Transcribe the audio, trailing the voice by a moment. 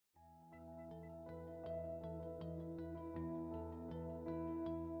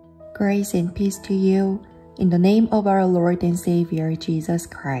Grace and peace to you, in the name of our Lord and Savior, Jesus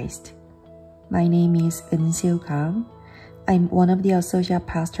Christ. My name is Eun-Siu Kang. I'm one of the associate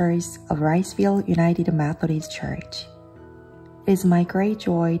pastors of Riceville United Methodist Church. It is my great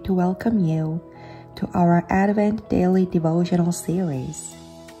joy to welcome you to our Advent Daily Devotional series.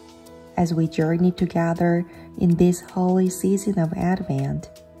 As we journey together in this holy season of Advent,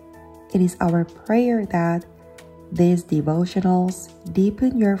 it is our prayer that these devotionals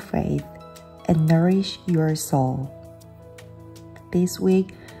deepen your faith and nourish your soul. This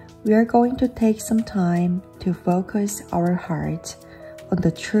week, we are going to take some time to focus our hearts on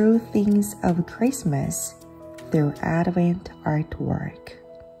the true things of Christmas through Advent artwork.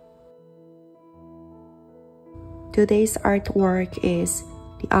 Today's artwork is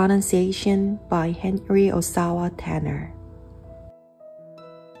The Annunciation by Henry Osawa Tanner.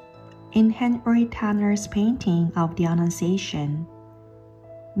 In Henry Tanner's painting of the Annunciation,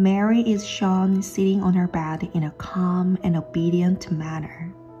 Mary is shown sitting on her bed in a calm and obedient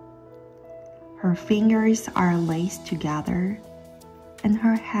manner. Her fingers are laced together, and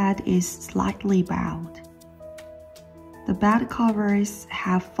her head is slightly bowed. The bed covers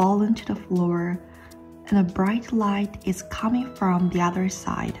have fallen to the floor, and a bright light is coming from the other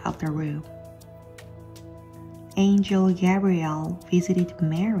side of the room. Angel Gabriel visited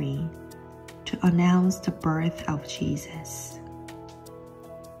Mary to announce the birth of Jesus.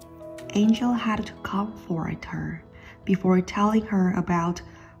 Angel had to comfort her before telling her about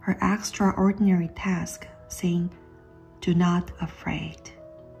her extraordinary task, saying, "Do not afraid."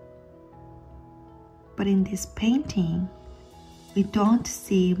 But in this painting, we don't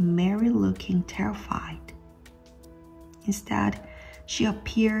see Mary looking terrified. Instead, she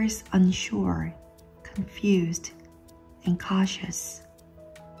appears unsure, confused, and cautious.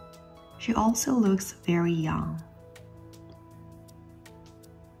 She also looks very young.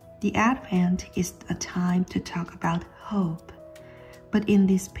 The Advent is a time to talk about hope, but in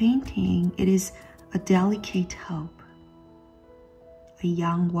this painting, it is a delicate hope. A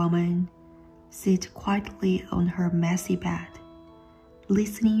young woman sits quietly on her messy bed,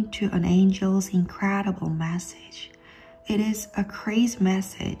 listening to an angel's incredible message. It is a crazy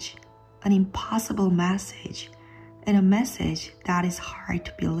message, an impossible message, and a message that is hard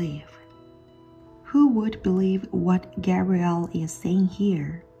to believe. Who would believe what Gabriel is saying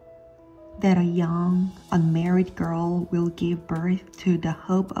here? That a young, unmarried girl will give birth to the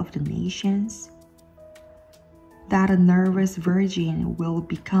hope of the nations? That a nervous virgin will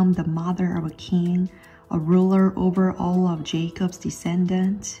become the mother of a king, a ruler over all of Jacob's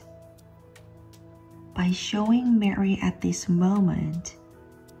descendants? By showing Mary at this moment,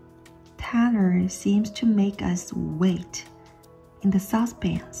 Tanner seems to make us wait in the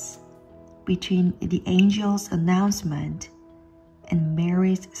suspense between the angel's announcement and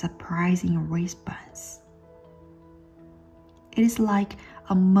Mary's surprising response. It is like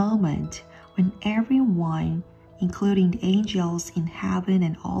a moment when everyone, including the angels in heaven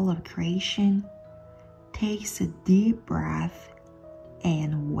and all of creation, takes a deep breath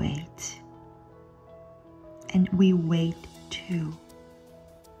and wait. And we wait too.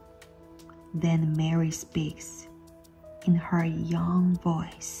 Then Mary speaks in her young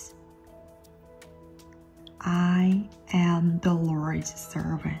voice, "I am the Lord's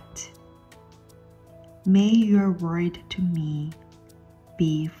servant. May your word to me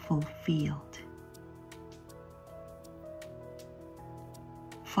be fulfilled."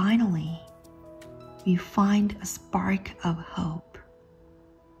 Finally, we find a spark of hope,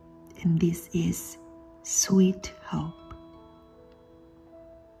 and this is sweet hope.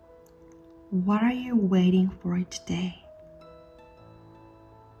 What are you waiting for today?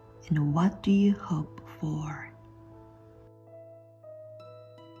 And what do you hope for?